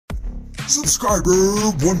Subscriber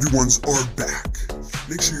 1v1s are back.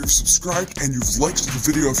 Make sure you've subscribed and you've liked the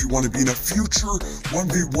video if you want to be in a future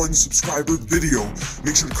 1v1 subscriber video.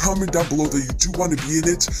 Make sure to comment down below that you do want to be in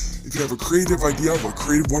it. If you have a creative idea of a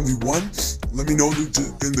creative 1v1, let me know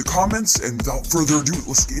in the comments. And without further ado,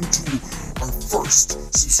 let's get into our first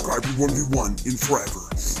subscriber 1v1 in forever.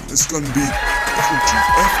 It's going to be cutie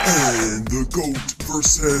FN, the GOAT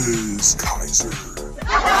versus Kaiser.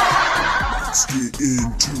 Let's get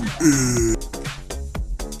into it.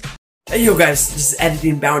 Hey yo guys, this is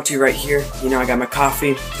Editing Bounty right here. You know, I got my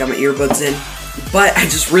coffee, got my earbuds in, but I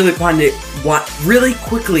just really wanted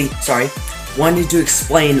to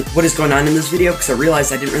explain what is going on in this video because I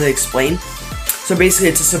realized I didn't really explain. So basically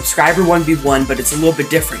it's a subscriber 1v1, but it's a little bit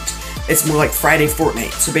different. It's more like Friday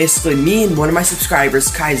Fortnite. So basically me and one of my subscribers,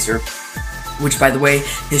 Kaiser, which by the way,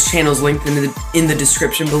 his channel is linked in the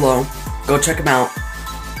description below. Go check him out.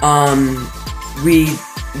 We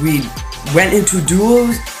went into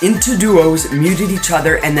duos, muted each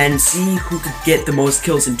other, and then see who could get the most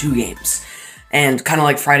kills in 2 games. And kind of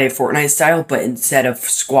like Friday Fortnite style, but instead of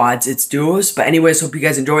squads, it's duos. But anyways, hope you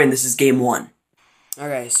guys enjoy, and this is game 1.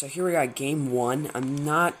 Okay, so here we got game 1. I'm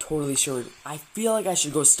not totally sure. I feel like I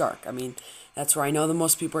should go Stark. I mean, that's where I know the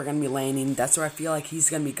most people are going to be landing. That's where I feel like he's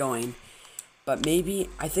going to be going. But maybe,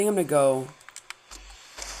 I think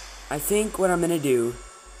what I'm going to do...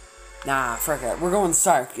 Nah, fuck it. We're going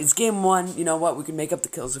Stark. It's game 1. You know what? We can make up the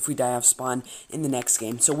kills if we die off spawn in the next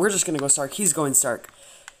game. So we're just gonna go Stark. He's going Stark.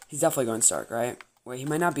 He's definitely going Stark, right? Wait, he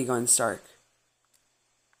might not be going Stark.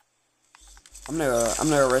 I'm gonna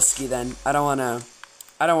go risky then. I don't wanna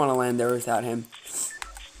land there without him.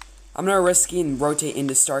 I'm gonna risky and rotate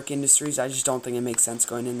into Stark Industries. I just don't think it makes sense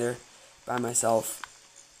going in there by myself.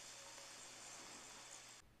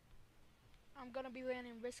 I'm gonna be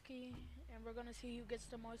landing risky, and we're gonna see who gets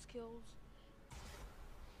the most kills.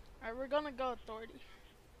 Alright, we're gonna go Authority.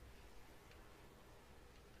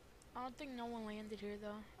 I don't think no one landed here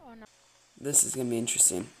though. Oh no. This is gonna be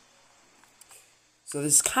interesting. So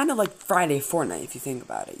this is kind of like Friday Fortnite if you think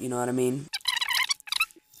about it, you know what I mean?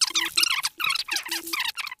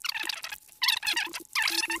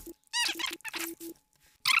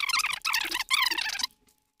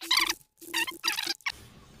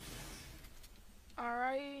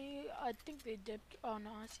 Alright, I think they dipped. Oh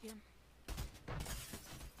no, I see him.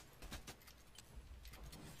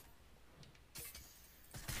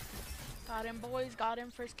 Got him, boys. Got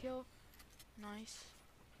him. First kill. Nice.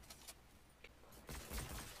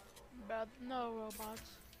 But no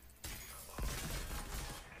robots.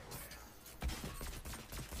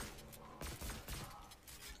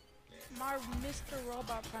 My Mr.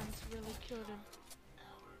 Robot friends really killed him.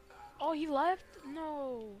 Oh, he left?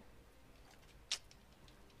 No.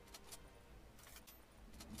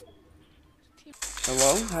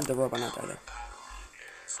 Hello? How'd the robot not die there?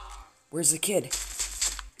 Where's the kid?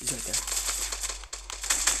 He's right there.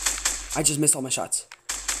 I just missed all my shots.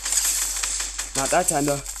 Not that time,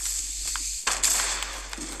 though.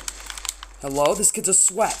 Hello? This kid's a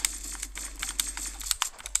sweat.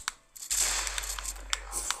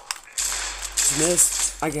 Just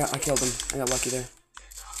missed. I killed him. I got lucky there.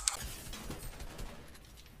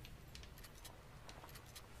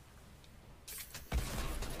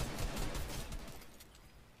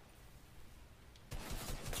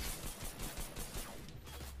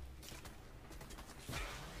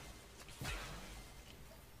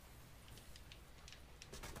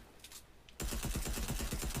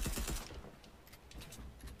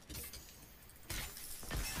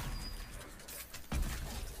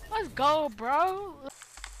 Let's go, bro.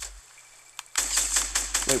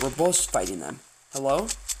 Wait, we're both fighting them. Hello?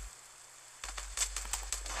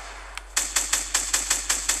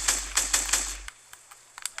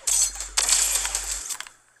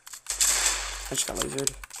 I just got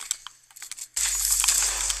lasered.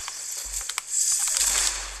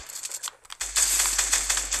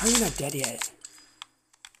 How are you not dead yet?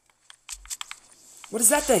 What is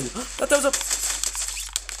that thing? Thought that was a...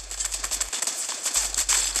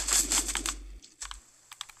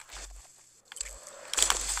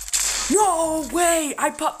 No way! I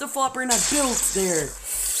popped the flopper and I built there.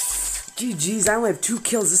 GG's, I only have 2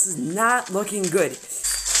 kills. This is not looking good.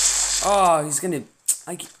 Oh, he's gonna...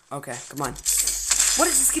 Okay, come on. What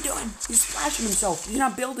is this kid doing? He's splashing himself. He's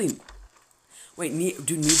not building. Wait,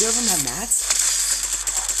 do neither of them have mats?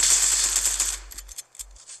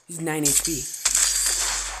 He's 9 HP.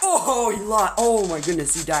 Oh, he lost. Oh my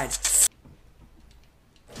goodness, he died.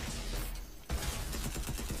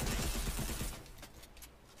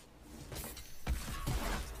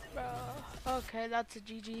 Okay, that's a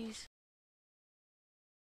GG's.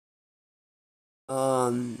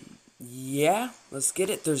 Yeah, let's get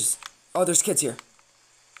it. There's kids here.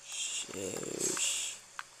 Sheesh.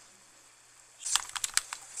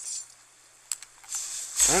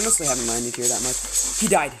 I honestly haven't minded here that much. He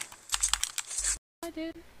died. I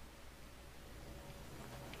did.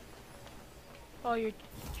 Oh, you're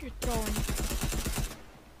throwing.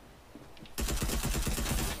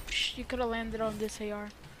 Shh, you could have landed on this AR.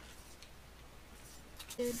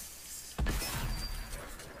 Did.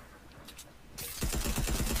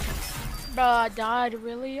 Bruh, I died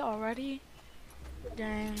really already?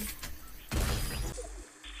 Dang.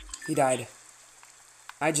 He died.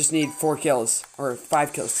 I just need 4 kills or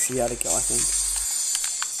 5 kills to see how to kill. I think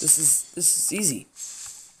this is easy.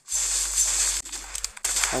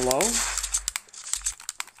 Hello?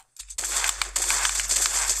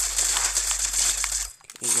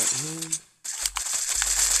 Okay, got him.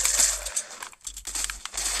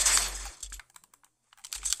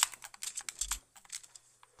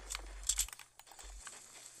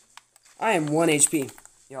 I am 1 HP.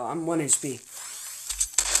 Yo, I'm 1 HP.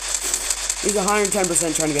 He's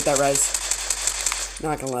 110% trying to get that res.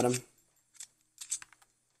 Not gonna let him.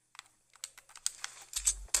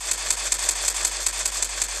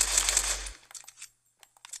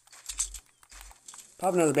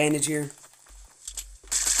 Pop another bandage here.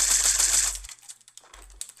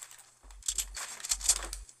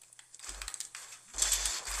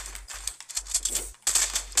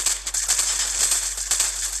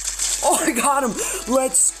 Oh, I got him!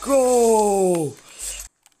 Let's go!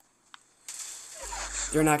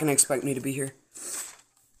 They're not gonna expect me to be here.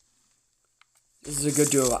 This is a good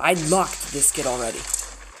duo. I locked this kid already.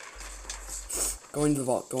 Go into the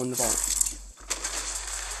vault. Go in the vault.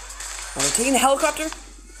 Oh, they're taking the helicopter?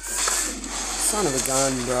 Son of a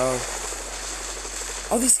gun, bro.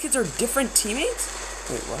 Oh, these kids are different teammates?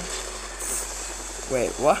 Wait, what?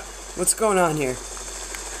 Wait, what? What's going on here?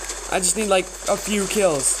 I just need like a few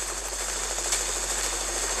kills.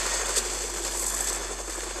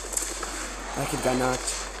 That kid got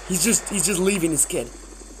knocked. He's just leaving his kid.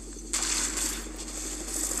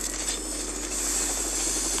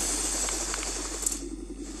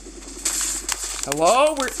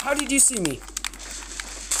 Hello? How did you see me?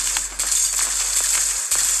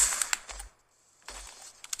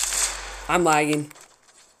 I'm lagging.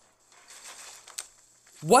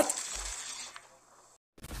 What?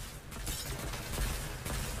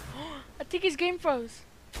 I think his game froze.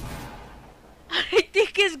 I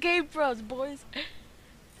think his game froze, boys.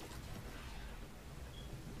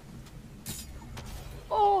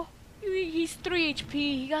 Oh, he's 3 HP.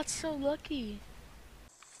 He got so lucky.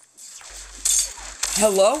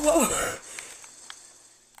 Hello? Whoa.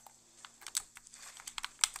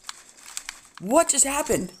 What just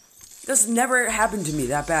happened? This never happened to me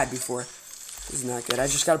that bad before. This is not good. I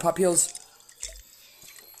just gotta pop heals.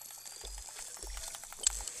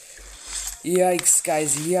 Yikes,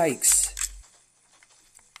 guys. Yikes.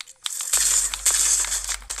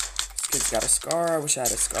 This kid's got a scar. I wish I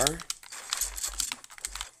had a scar. What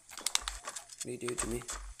do you do to me?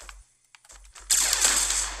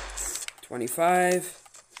 25.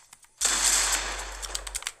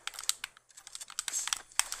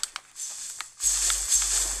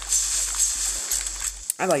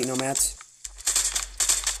 I like nomads.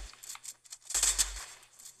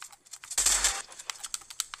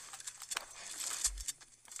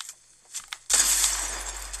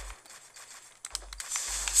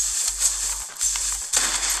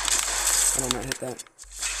 I don't hit that.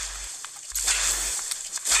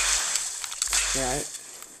 Yeah.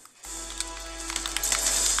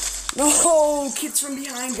 No, kids from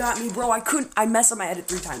behind got me, bro. I messed up my edit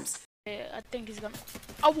 3 times. Yeah, I think he's gonna.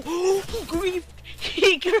 Oh, he griefed.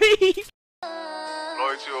 He griefed.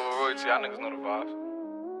 Loyalty over royalty. Y'all niggas know the vibes.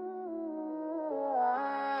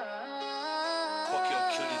 Fuck your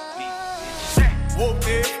cutie beat. Whoop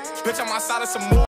it, bitch. I'm outside of some more.